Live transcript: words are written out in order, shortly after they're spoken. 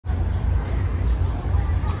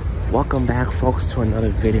Welcome back, folks, to another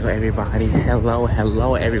video, everybody.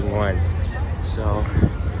 Hello everyone. So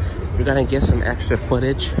we're gonna get some extra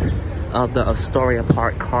footage of the Astoria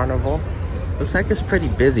Park carnival. Looks like it's pretty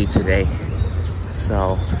busy today,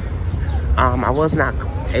 so I was not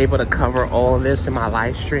able to cover all of this in my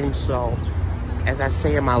live stream. So as I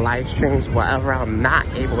say in my live streams, whatever I'm not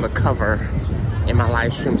able to cover in my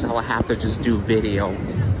live streams, I will have to just do video.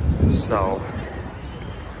 So,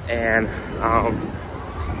 and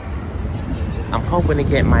I'm hoping to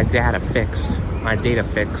get my data fixed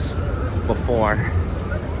before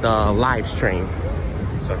the live stream.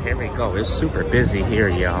 So here we go. It's super busy here,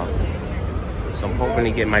 y'all. So I'm hoping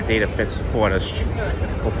to get my data fixed before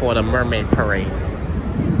the mermaid parade.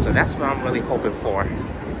 So that's what I'm really hoping for.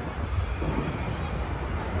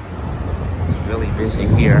 It's really busy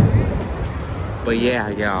here. But yeah,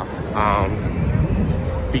 y'all.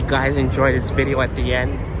 If you guys enjoy this video at the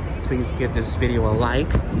end, please give this video a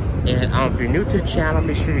like. And if you're new to the channel,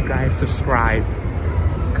 make sure you guys subscribe,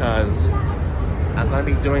 because I'm going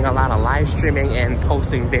to be doing a lot of live streaming and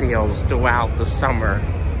posting videos throughout the summer,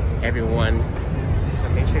 everyone. So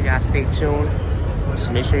make sure y'all stay tuned.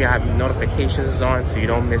 Just make sure y'all have notifications on so you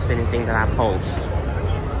don't miss anything that I post.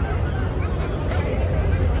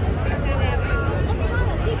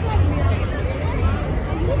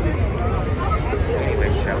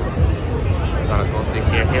 Anyway, so we're going to go through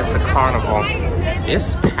here. Here's the carnival.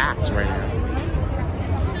 It's packed right now.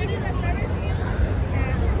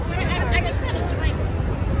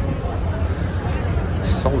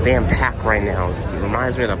 So damn packed right now. It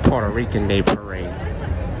reminds me of the Puerto Rican Day Parade.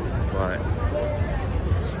 But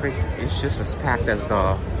it's just as packed as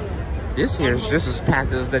this year's just as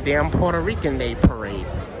packed as the damn Puerto Rican Day Parade.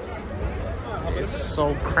 It's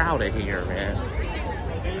so crowded here, man.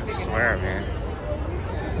 I swear, man.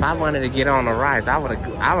 If I wanted to get on the rides, I would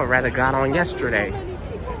rather got on yesterday.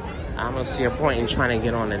 I don't see a point in trying to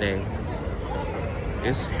get on today.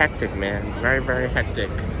 It's hectic, man. Very, very hectic.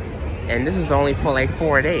 And this is only for like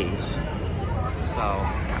 4 days. So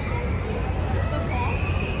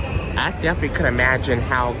I definitely could imagine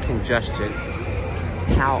how congested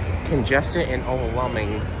and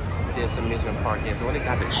overwhelming this amusement park is. I only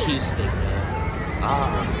got the cheese steak,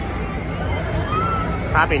 man.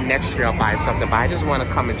 Probably next year I'll buy something, but I just want to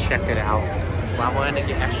come and check it out. But I wanted to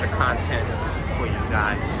get extra content for you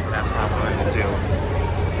guys. That's what I wanted to do.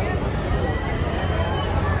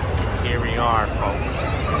 Here we are, folks.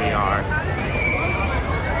 Here we are.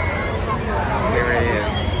 Here it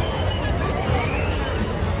is.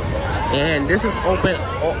 And this is open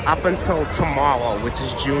up until tomorrow, which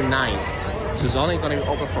is June 9th. So it's only going to be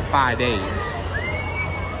open for 5 days.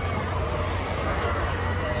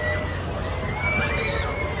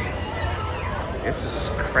 This is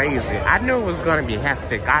crazy. I knew it was going to be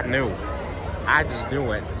hectic. I just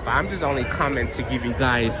knew it. But I'm just only coming to give you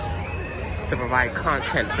guys, to provide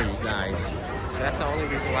content for you guys. So that's the only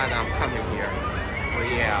reason why I'm coming here. But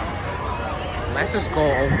yeah, let's just go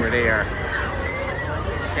over there.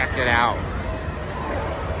 Check it out.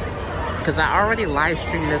 Because I already live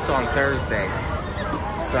streamed this on Thursday.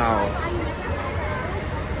 So,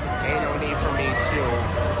 ain't no need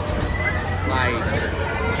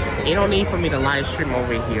for me to live stream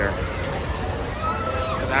over here.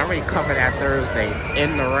 Because I already covered that Thursday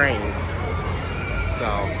in the rain. So,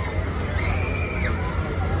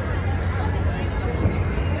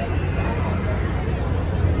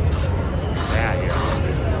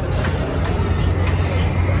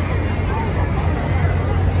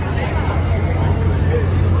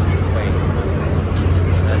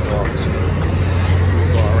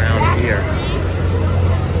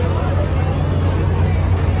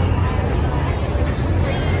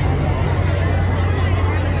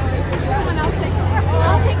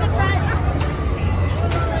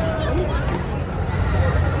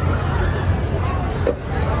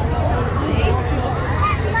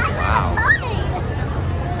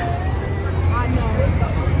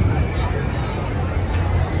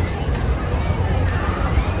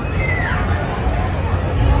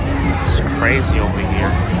 crazy over here.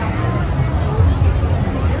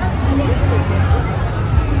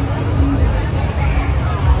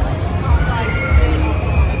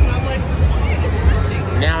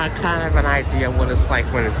 Now I kind of have an idea what it's like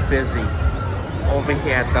when it's busy over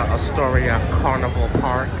here at the Astoria Carnival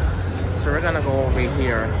Park. So we're gonna go over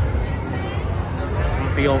here. So I'm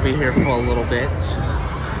gonna be over here for a little bit,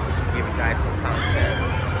 just to give you guys some content.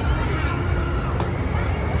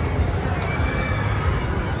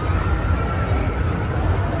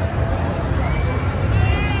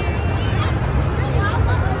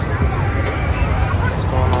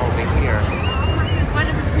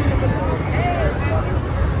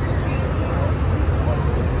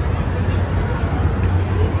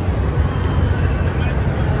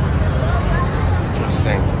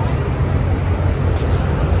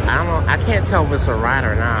 tell if it's a ride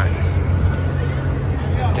or not. Look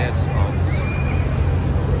at this, folks.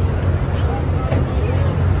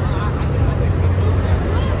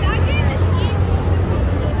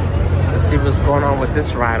 Let's see what's going on with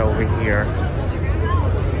this ride over here.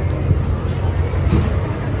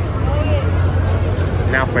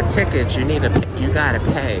 Now for tickets, you gotta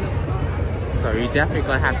pay. So you're definitely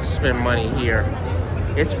gonna have to spend money here.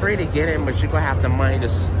 It's free to get in, but you're gonna have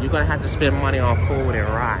to spend money on food and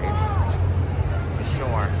rides. For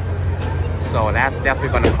sure. So that's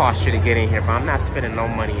definitely gonna cost you to get in here, but I'm not spending no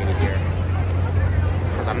money in here.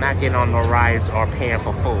 Because I'm not getting on no rides or paying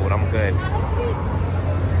for food. I'm good.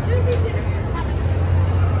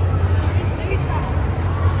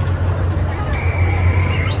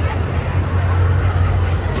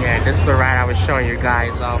 Yeah, this is the ride I was showing you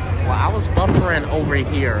guys of. Well, I was buffering over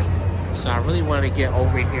here, so I really wanted to get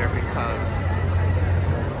over here because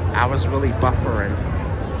I was really buffering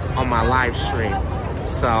on my live stream.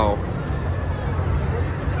 So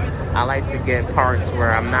I like to get parts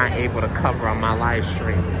where I'm not able to cover on my live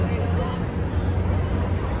stream.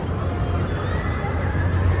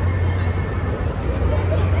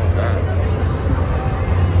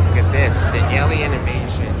 Look at this, the alien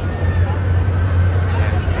invasion.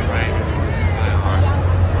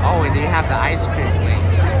 Oh, and then you have the ice cream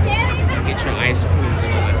place. You get your ice creams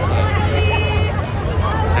and all that stuff.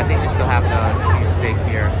 I think they still have the cheesesteak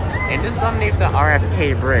here. And this is underneath the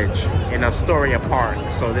RFK Bridge in Astoria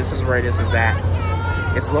Park. So this is where this is at.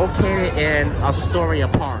 It's located in Astoria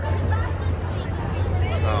Park.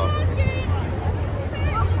 So.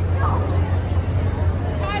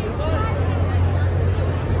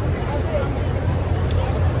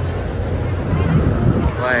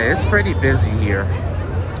 But it's pretty busy here.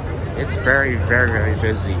 It's very, very, very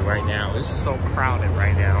busy right now. It's so crowded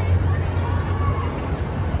right now.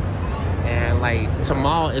 And like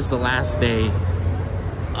tomorrow is the last day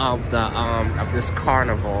of the this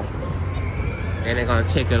carnival. And they're gonna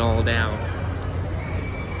take it all down.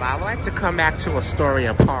 But I would like to come back to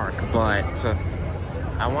Astoria Park, but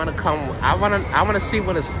I wanna see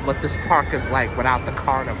what this park is like without the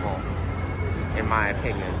carnival, in my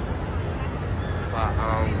opinion. But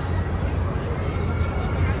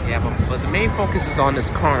yeah, but the main focus is on this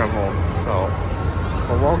carnival, so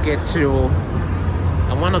but we'll get to.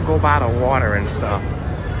 I want to go by the water and stuff.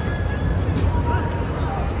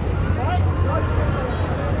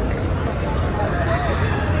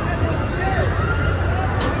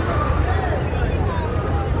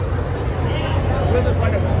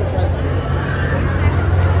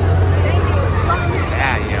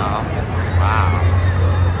 Yeah, y'all. Wow.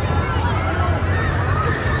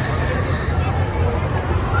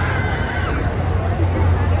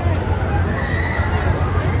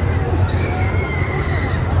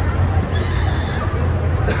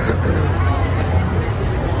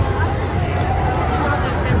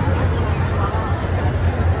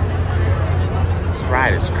 This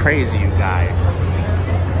ride is crazy, you guys.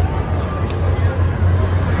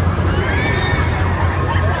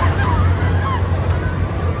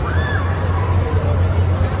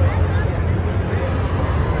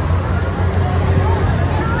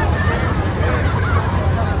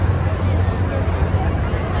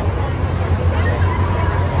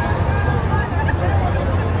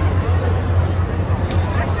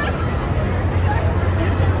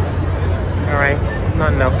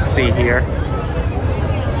 Nothing else to see here.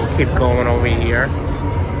 We'll keep going over here.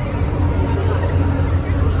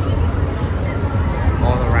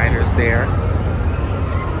 All the riders there.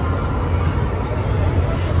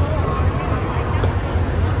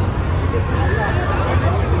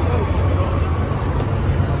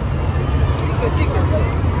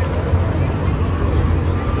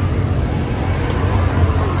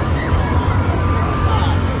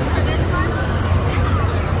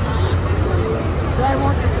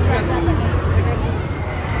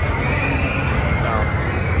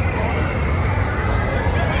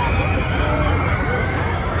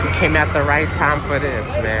 Came at the right time for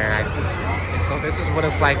this, man. So this is what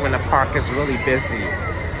it's like when the park is really busy.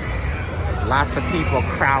 Lots of people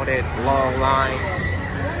crowded, long lines.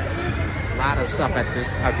 A lot of stuff at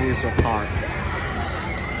this amusement park.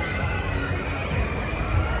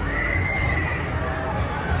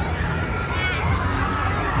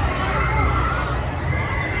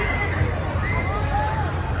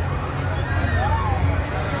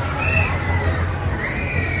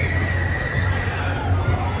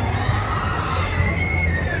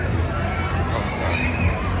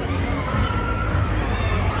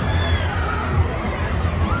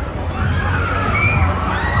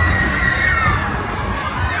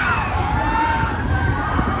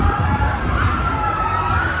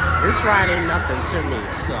 ride ain't nothing to me,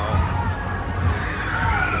 so.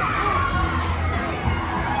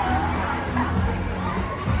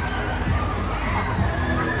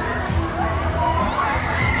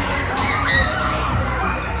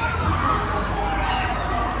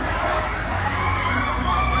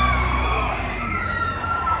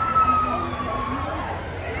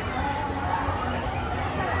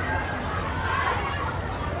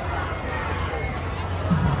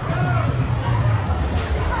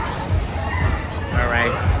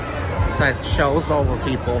 That show's over,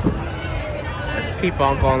 people. Let's keep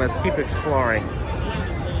on going. Let's keep exploring.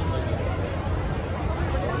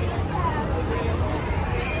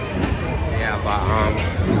 Yeah, but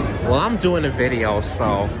well, I'm doing a video,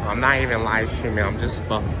 so I'm not even live streaming. I don't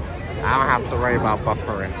have to worry about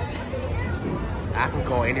buffering. I can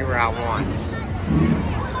go anywhere I want.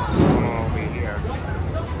 Come on over here.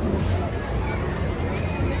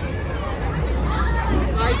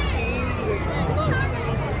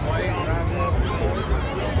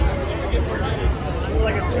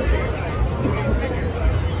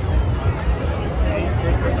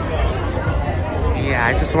 Yeah,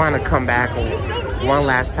 I just want to come back one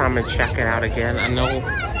last time and check it out again. I know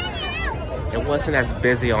it wasn't as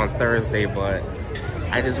busy on Thursday, but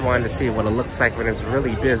I just wanted to see what it looks like when it's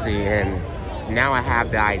really busy, and now I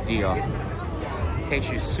have the idea. It takes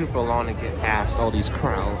you super long to get past all these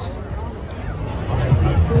crowds. I'm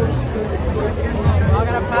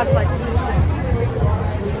gonna pass like 2 times.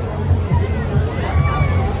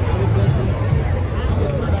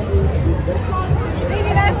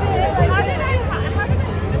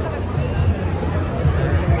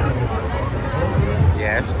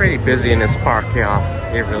 Yeah, it's pretty busy in this park, y'all.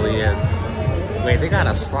 It really is. Wait, they got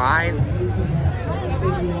a slide?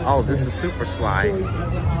 Oh, this is super slide.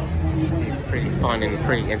 Pretty fun and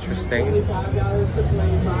pretty interesting. Wow.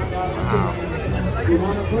 You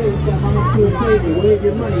want to play, step on up to a table, wave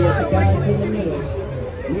your money at the guys in the middle.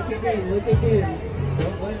 Look again, look again.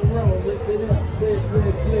 Don't let it roll, lift it up, slip,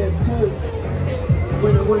 slip, slip, push.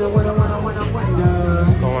 Winner, winner, winner, winner, winner, winner.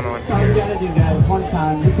 What's going on That's all you gotta do, guys. One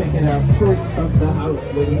time, you pick it up. Choice of the house,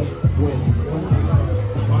 win, win. One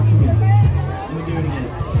time. Watch again. We'll do it again.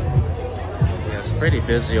 Yeah, it's pretty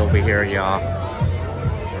busy over here, y'all.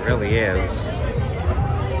 It really is.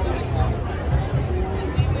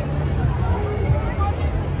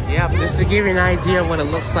 Yeah, just to give you an idea of what it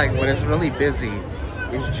looks like when it's really busy.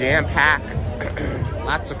 It's jam-packed,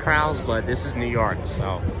 lots of crowds, but this is New York,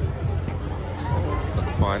 so it's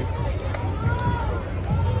fun.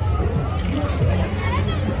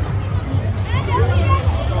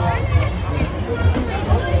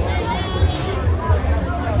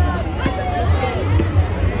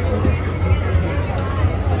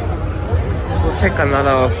 So we'll take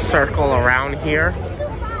another circle around here,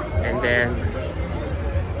 and then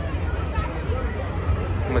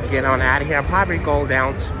I'm gonna get on out of here. I'll probably go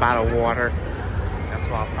down by the water. That's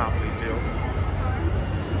what I'll probably do.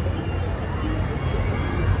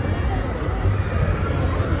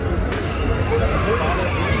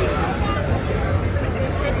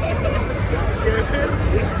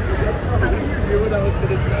 What I was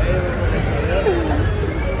gonna say.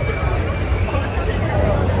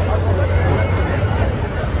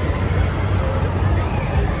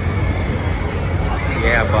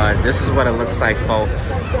 Yeah, but this is what it looks like, folks.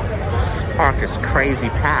 This park is crazy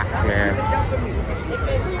packed, man.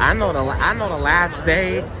 I know the last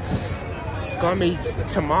day it's gonna be,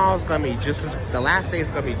 tomorrow's gonna be just as, the last day is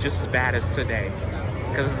gonna be just as bad as today,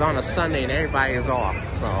 because it's on a Sunday and everybody is off,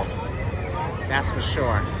 so that's for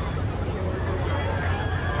sure.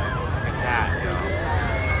 Look at that, yo.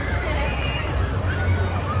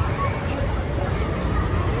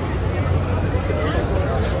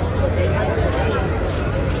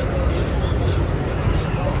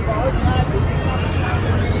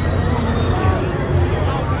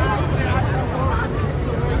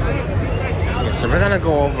 So we're gonna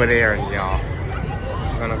go over there, y'all.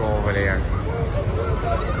 We're gonna go over there.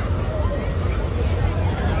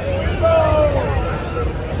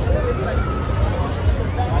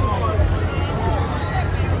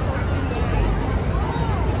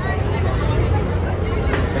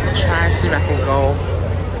 I'm gonna try to see if I can go.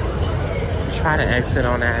 Try to exit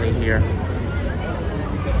on out of here.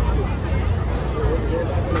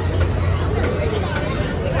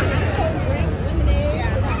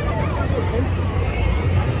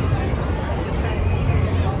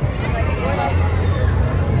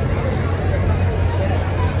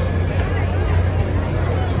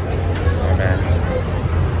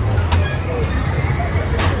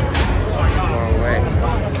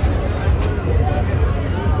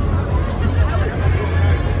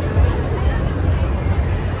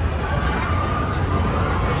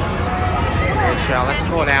 y'all. Let's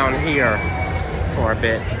go down here for a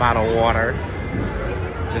bit, bottle water.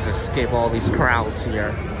 Just escape all these crowds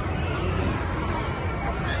here.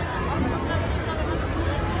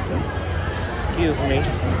 Excuse me.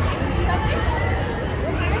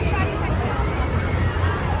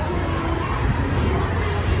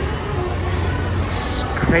 It's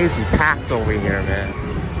crazy packed over here, man.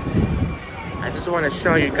 I just want to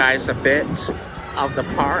show you guys a bit of the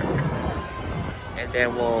park, and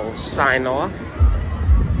then we'll sign off.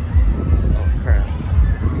 Oh crap.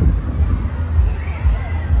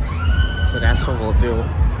 So that's what we'll do.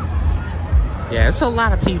 Yeah, it's a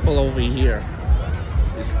lot of people over here.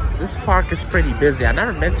 This park is pretty busy. I've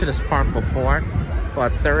never been to this park before,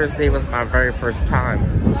 but Thursday was my very first time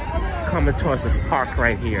coming towards this park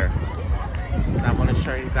right here. So I want to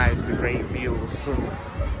show you guys the great views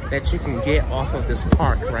that you can get off of this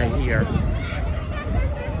park right here,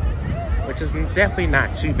 which is definitely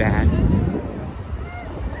not too bad.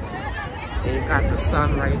 And you got the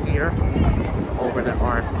sun right here over the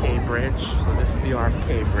RFK bridge. So this is the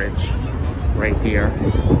RFK bridge right here.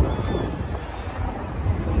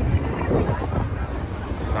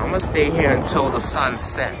 So I'm gonna stay here until the sun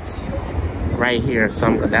sets right here.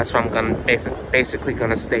 So that's where I'm gonna basically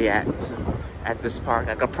gonna stay at this park.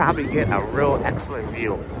 I could probably get a real excellent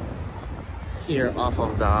view here off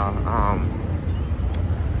of the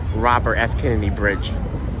Robert F. Kennedy Bridge.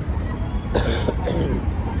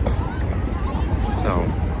 So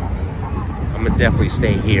I'm gonna definitely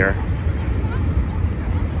stay here.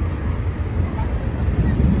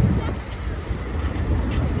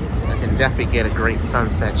 I can definitely get a great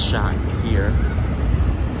sunset shot here.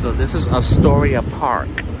 So this is Astoria Park.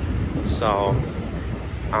 So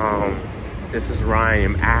this is where I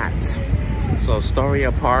am at. So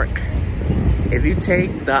Astoria Park. If you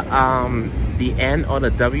take the N or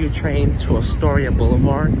the W train to Astoria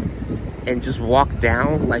Boulevard and just walk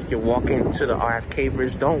down like you're walking to the RFK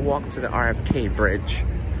bridge, don't walk to the RFK bridge,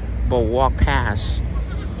 but walk past.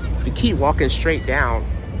 If you keep walking straight down,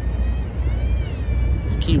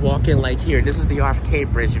 if you keep walking like here, this is the RFK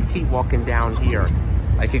bridge. If you keep walking down here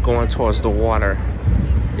like you're going towards the water,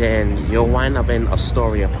 then you'll wind up in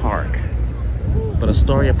Astoria Park. But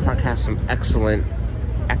Astoria Park has some excellent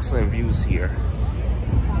views here.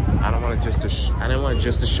 I don't want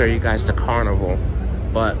just to show you guys the carnival,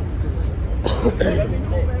 but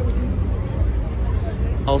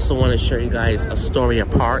also want to show you guys Astoria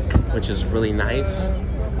Park, which is really nice.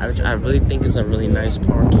 I really think it's a really nice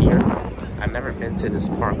park here. I've never been to this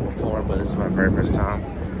park before, but this is my very first time.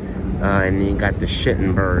 And then you got the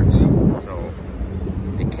shitting birds, so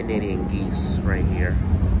the Canadian geese right here.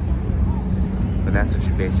 But that's what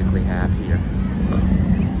you basically have here.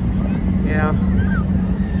 Yeah.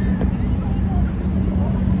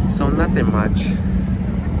 So nothing much.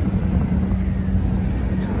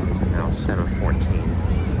 It's now 7:14.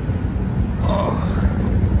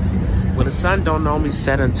 Oh. Well, the sun don't normally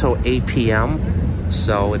set until 8 p.m.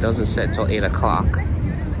 So it doesn't set until 8 o'clock.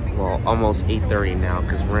 Well, almost 8:30 now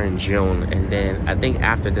because we're in June. And then I think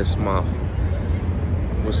after this month,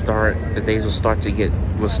 the days will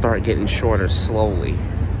start getting shorter slowly.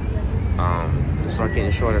 Start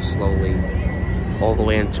getting shorter slowly all the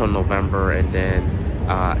way until November, and then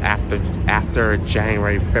after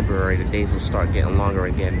January, February, the days will start getting longer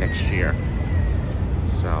again next year.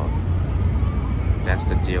 So that's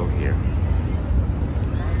the deal here.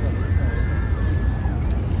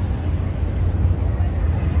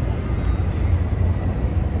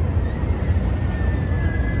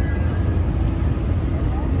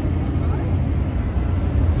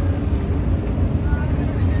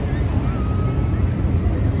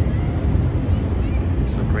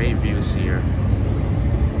 Views here.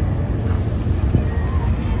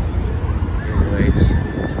 Anyways,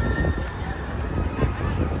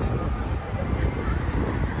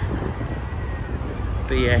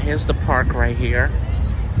 but yeah, here's the park right here.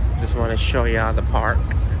 Just want to show y'all the park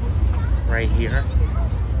right here.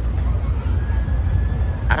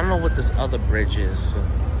 I don't know what this other bridge is.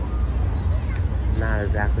 Not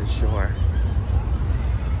exactly sure.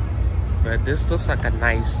 But this looks like a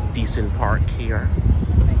nice, decent park here.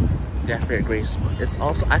 Definitely a great spot. It's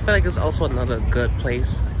also, I feel like it's also another good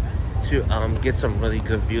place to get some really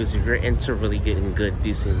good views. If you're into really getting good,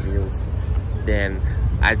 decent views, then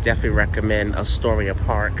I definitely recommend Astoria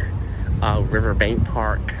Park, Riverbank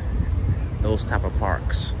Park, those type of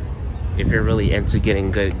parks, if you're really into getting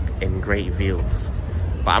good and great views.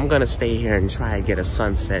 But I'm gonna stay here and try and get a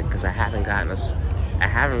sunset because I haven't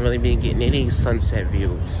really been getting any sunset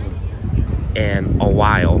views in a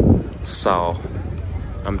while. So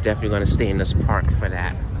I'm definitely gonna stay in this park for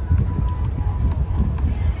that.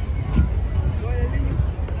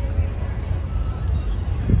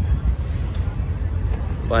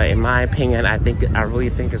 But in my opinion, I really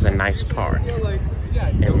think it's a nice park.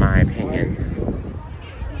 In my opinion,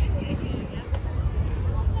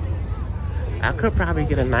 I could probably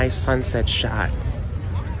get a nice sunset shot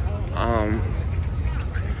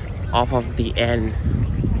off of the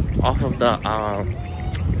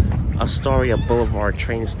Astoria Boulevard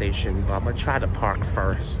train station, but I'm gonna try to park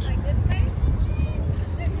first.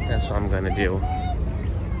 That's what I'm gonna do.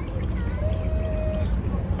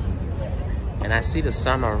 And I see the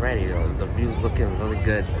sun already though. The view's looking really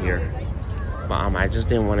good here. But I just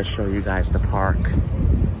didn't want to show you guys the park.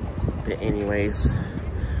 But anyways,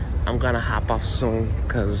 I'm gonna hop off soon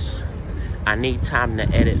because I need time to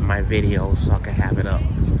edit my video so I can have it up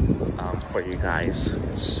for you guys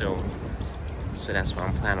soon. So that's what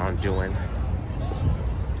I'm planning on doing.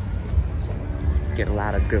 Get a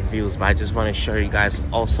lot of good views, but I just want to show you guys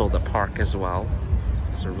also the park as well.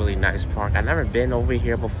 It's a really nice park. I've never been over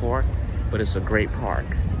here before, but it's a great park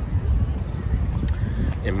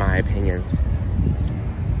in my opinion.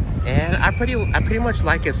 And I pretty much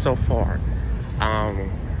like it so far.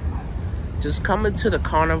 Just coming to the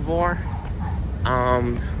carnival,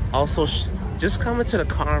 just coming to the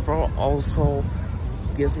carnival also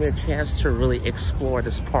gives me a chance to really explore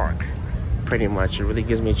this park. Pretty much, it really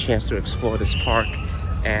gives me a chance to explore this park,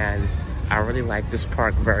 and I really like this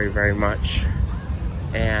park very, very much.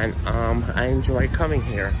 And I enjoy coming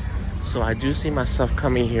here, so I do see myself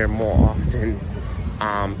coming here more often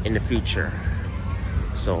in the future.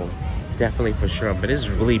 So definitely for sure. But it's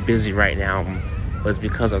really busy right now, but it's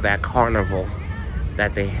because of that carnival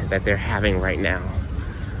that they're having right now.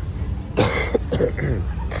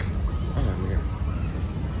 Oh man,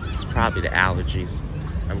 it's probably the allergies.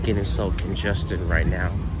 I'm getting so congested right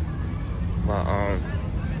now. But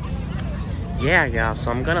yeah, y'all.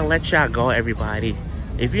 So I'm gonna let y'all go, everybody.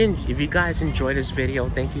 If you guys enjoyed this video,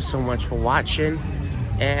 thank you so much for watching,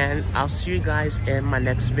 and I'll see you guys in my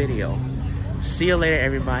next video. See you later,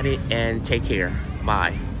 everybody, and take care.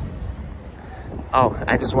 Bye. Oh,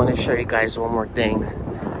 I just want to show you guys one more thing.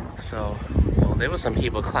 So, well, there was some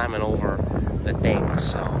people climbing over the thing,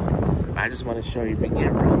 so I just want to show you. We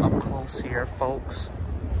get real up close here, folks.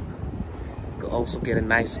 You can also get a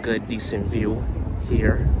nice, good, decent view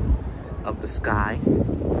here of the sky,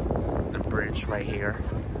 the bridge right here,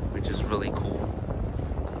 which is really cool.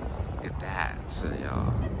 Look at that, so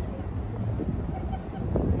y'all.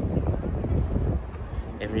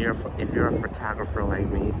 If you're a photographer like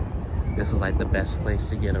me, this is like the best place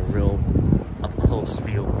to get a real up close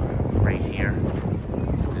view right here,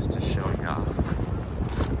 just to show y'all.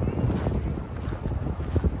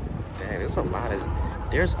 Dang, there's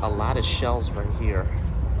a lot of shells right here.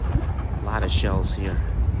 A lot of shells here.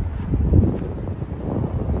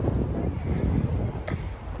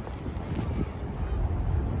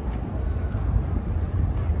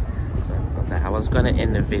 I was gonna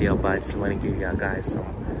end the video, but I just want to give y'all guys some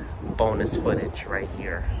bonus footage right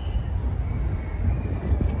here.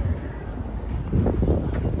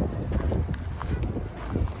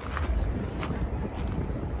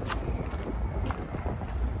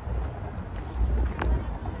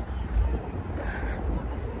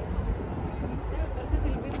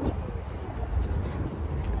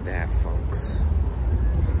 Look at that, folks.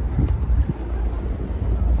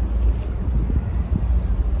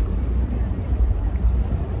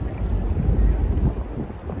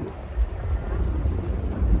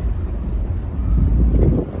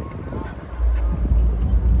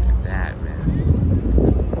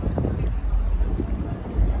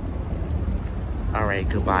 All right,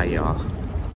 goodbye, y'all.